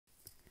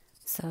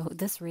So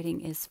this reading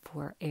is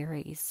for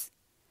Aries,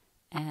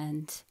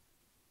 and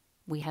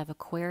we have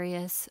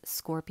Aquarius,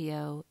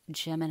 Scorpio,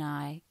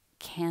 Gemini,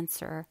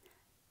 Cancer,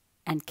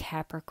 and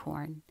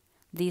Capricorn.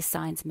 These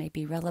signs may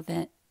be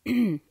relevant,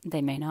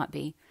 they may not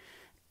be.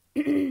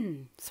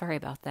 Sorry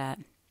about that.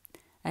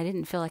 I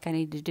didn't feel like I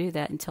needed to do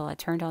that until I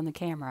turned on the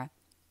camera.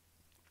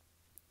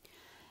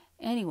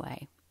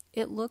 Anyway,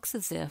 it looks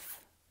as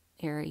if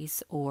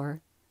Aries,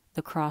 or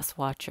the cross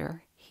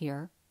watcher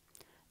here,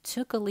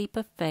 took a leap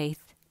of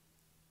faith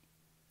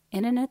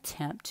in an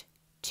attempt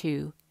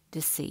to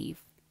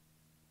deceive.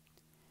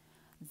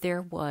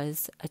 There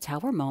was a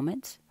tower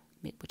moment,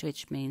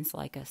 which means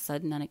like a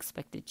sudden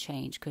unexpected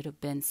change. Could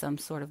have been some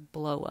sort of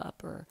blow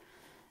up or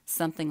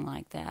something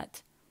like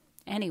that.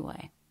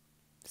 Anyway,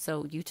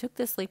 so you took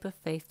this leap of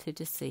faith to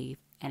deceive,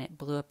 and it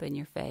blew up in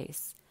your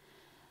face.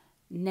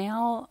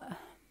 Now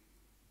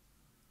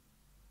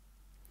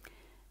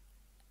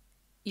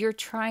you're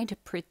trying to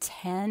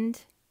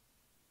pretend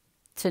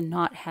to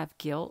not have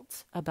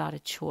guilt about a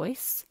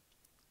choice.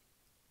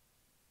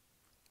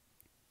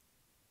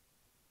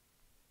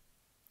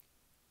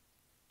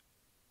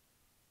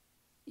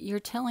 You're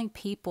telling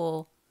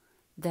people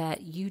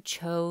that you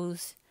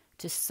chose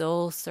to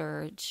soul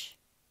search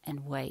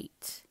and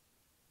wait,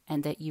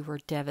 and that you were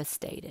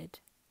devastated.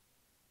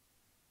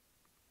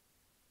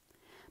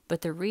 But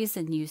the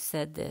reason you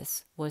said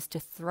this was to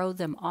throw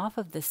them off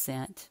of the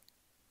scent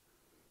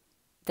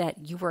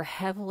that you were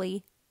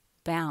heavily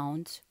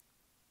bound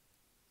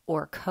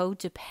or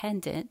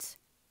codependent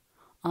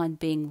on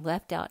being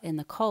left out in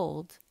the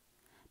cold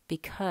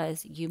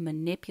because you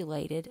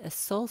manipulated a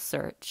soul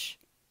search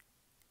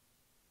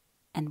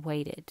and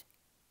waited.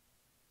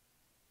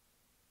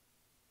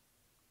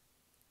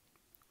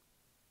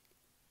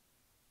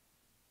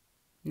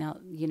 Now,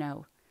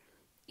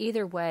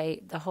 either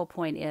way, the whole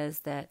point is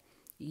that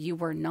you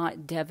were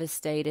not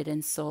devastated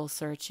and soul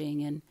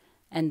searching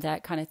and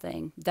that kind of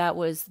thing. That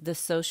was the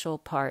social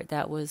part.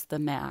 That was the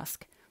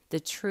mask. The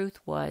truth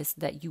was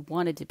that you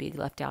wanted to be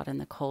left out in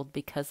the cold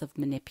because of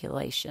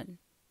manipulation.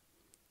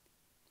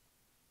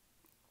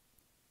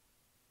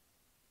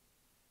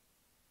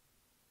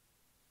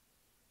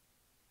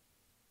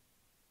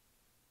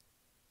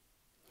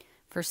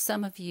 For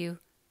some of you,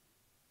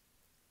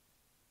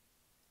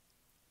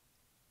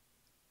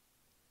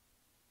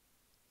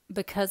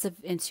 because of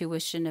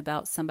intuition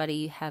about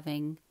somebody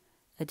having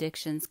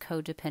addictions,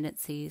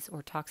 codependencies,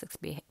 or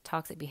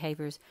toxic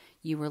behaviors,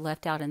 you were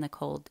left out in the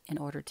cold in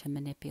order to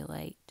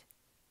manipulate.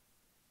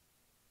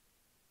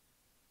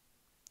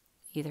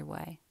 Either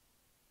way.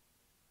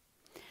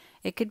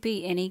 It could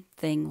be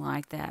anything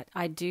like that.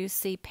 I do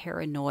see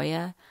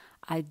paranoia.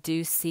 I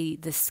do see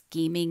the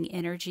scheming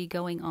energy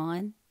going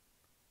on.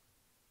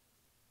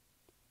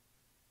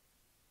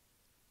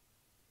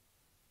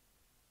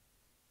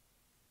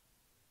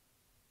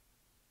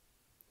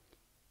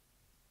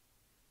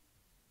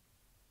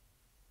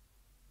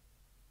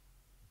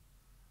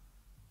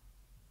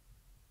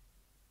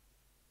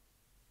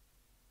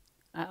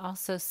 I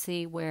also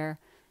see where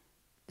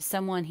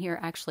someone here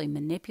actually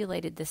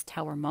manipulated this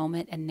tower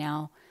moment, and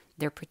now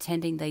they're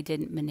pretending they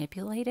didn't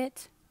manipulate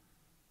it.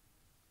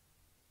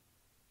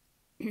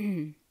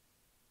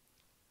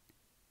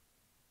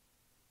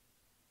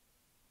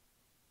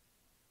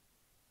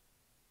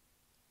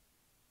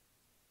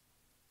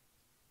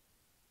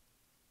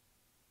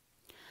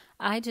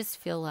 I just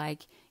feel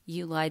like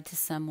you lied to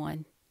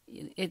someone.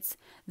 It's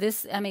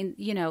this,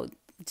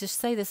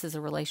 just say this is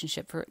a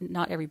relationship. For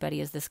not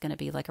everybody is this going to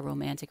be like a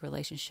romantic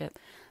relationship,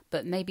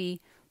 but maybe,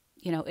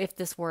 if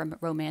this were a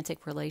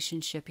romantic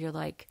relationship, you're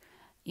like,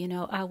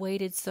 I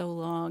waited so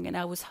long and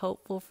I was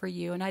hopeful for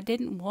you and I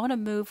didn't want to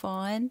move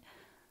on,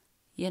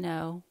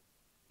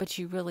 but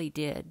you really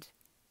did.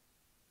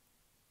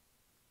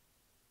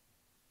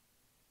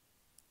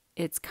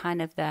 It's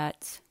kind of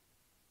that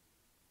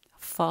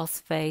false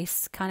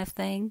face kind of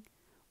thing,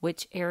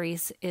 which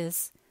Aries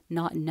is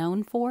not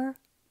known for,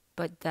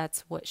 but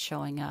that's what's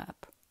showing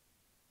up.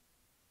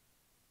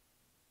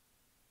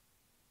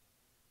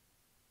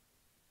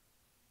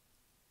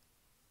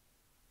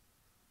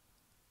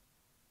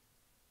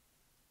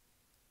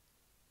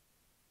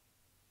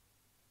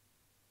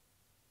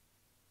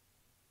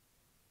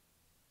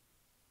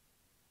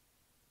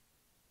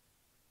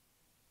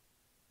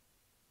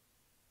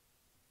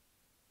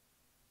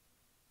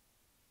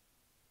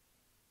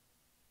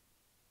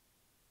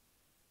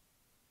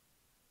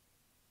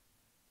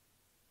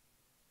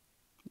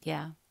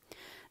 Yeah,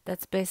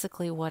 that's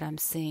basically what I'm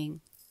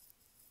seeing.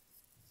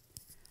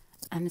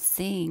 I'm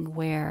seeing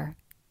where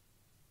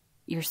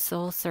you're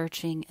soul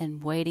searching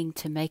and waiting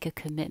to make a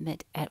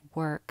commitment at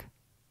work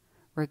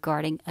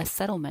regarding a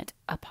settlement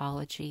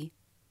apology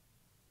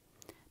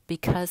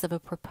because of a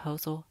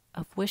proposal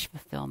of wish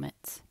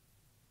fulfillment.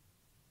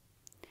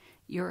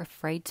 You're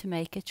afraid to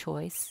make a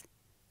choice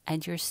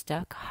and you're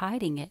stuck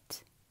hiding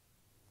it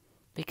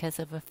because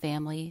of a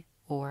family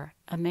or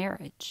a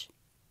marriage.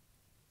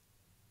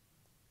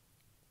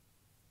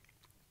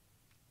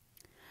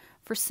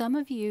 For some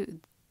of you,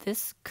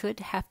 this could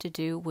have to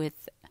do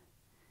with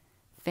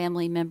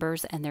family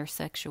members and their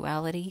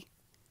sexuality.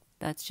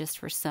 That's just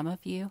for some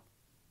of you.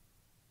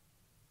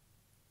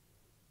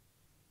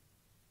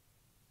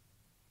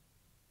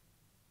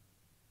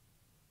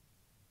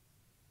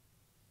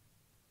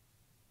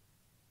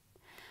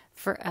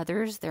 For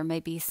others, there may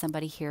be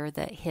somebody here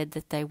that hid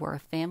that they were a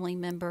family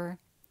member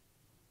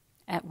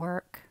at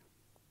work.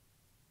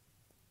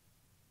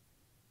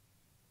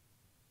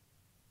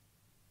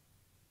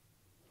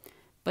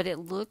 But it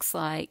looks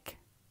like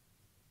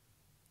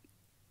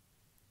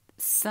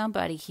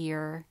somebody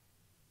here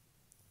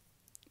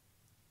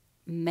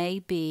may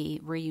be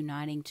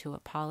reuniting to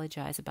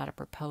apologize about a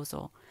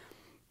proposal.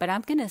 But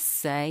I'm going to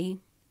say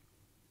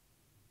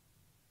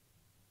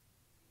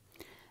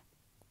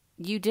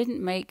you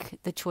didn't make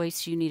the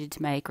choice you needed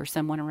to make, or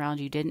someone around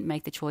you didn't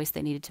make the choice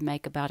they needed to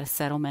make about a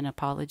settlement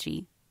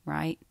apology,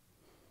 right?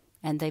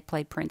 And they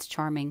played Prince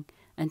Charming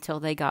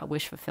until they got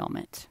wish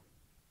fulfillment.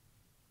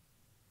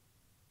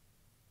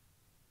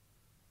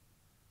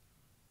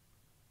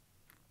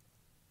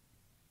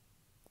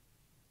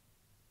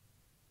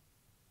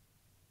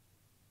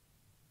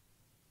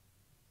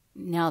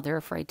 Now they're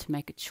afraid to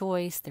make a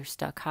choice. They're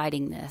stuck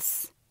hiding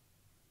this.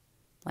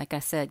 Like I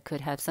said,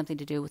 could have something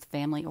to do with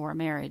family or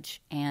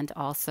marriage, and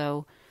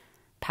also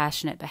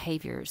passionate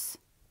behaviors.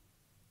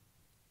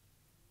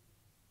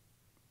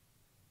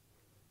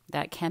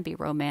 That can be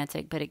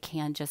romantic, but it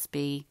can just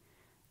be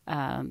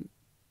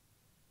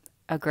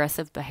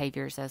aggressive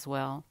behaviors as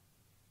well.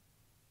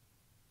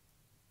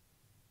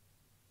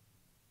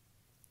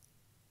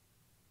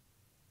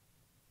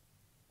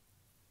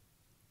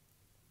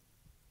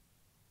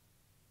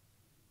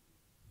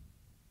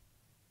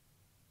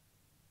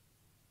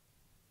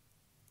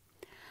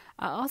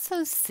 I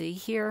also see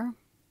here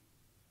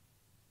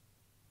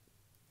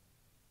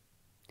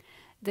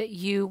that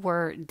you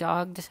were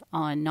dogged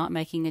on not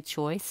making a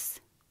choice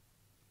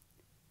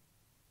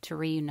to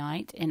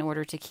reunite in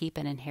order to keep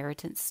an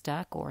inheritance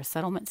stuck or a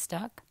settlement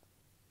stuck.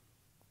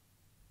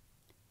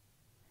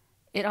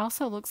 It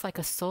also looks like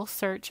a soul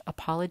search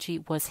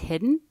apology was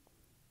hidden,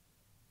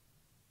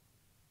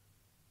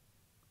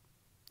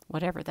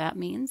 whatever that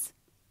means.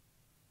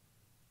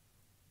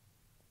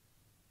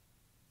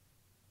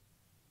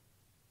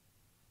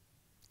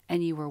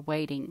 And you were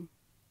waiting.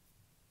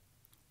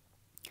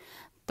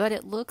 But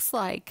it looks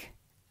like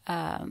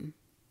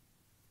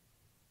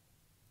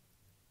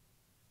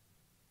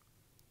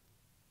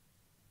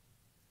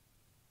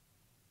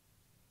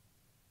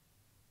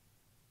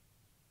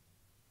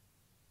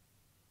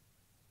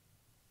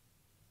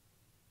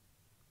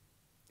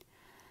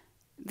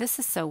this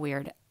is so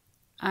weird.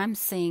 I'm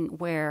seeing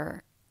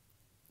where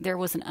there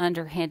was an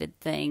underhanded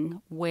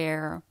thing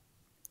where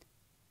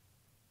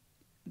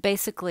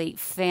basically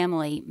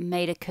family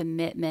made a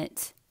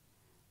commitment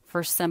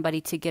for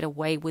somebody to get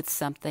away with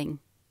something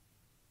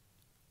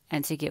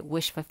and to get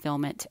wish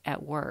fulfillment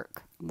at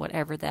work,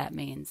 whatever that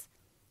means.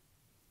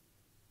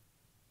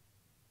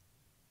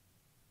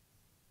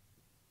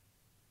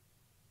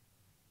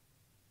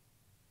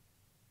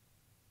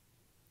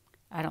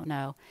 I don't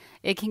know.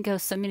 It can go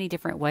so many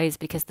different ways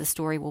because the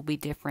story will be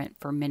different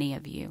for many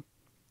of you.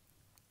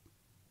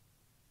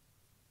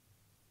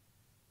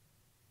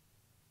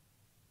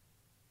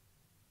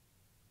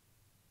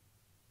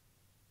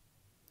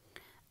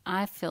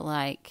 I feel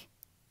like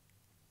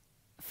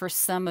for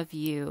some of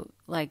you,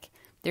 like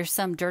there's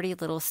some dirty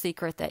little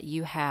secret that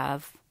you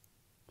have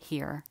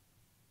here.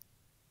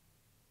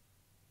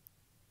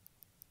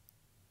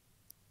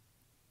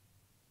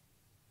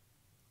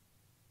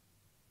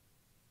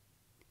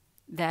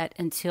 That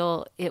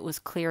until it was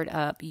cleared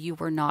up, you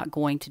were not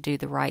going to do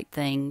the right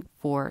thing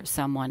for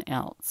someone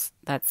else.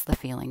 That's the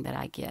feeling that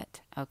I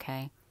get,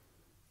 okay?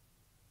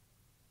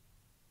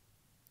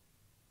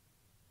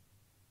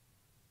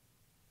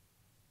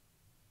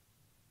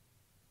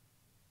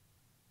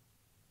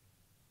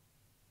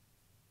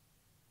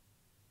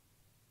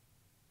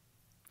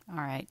 All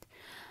right.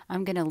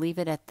 I'm going to leave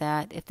it at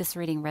that. If this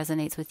reading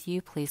resonates with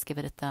you, please give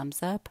it a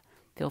thumbs up.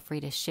 Feel free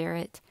to share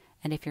it.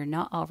 And if you're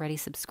not already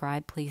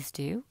subscribed, please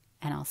do.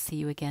 And I'll see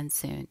you again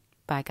soon.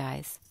 Bye,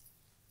 guys.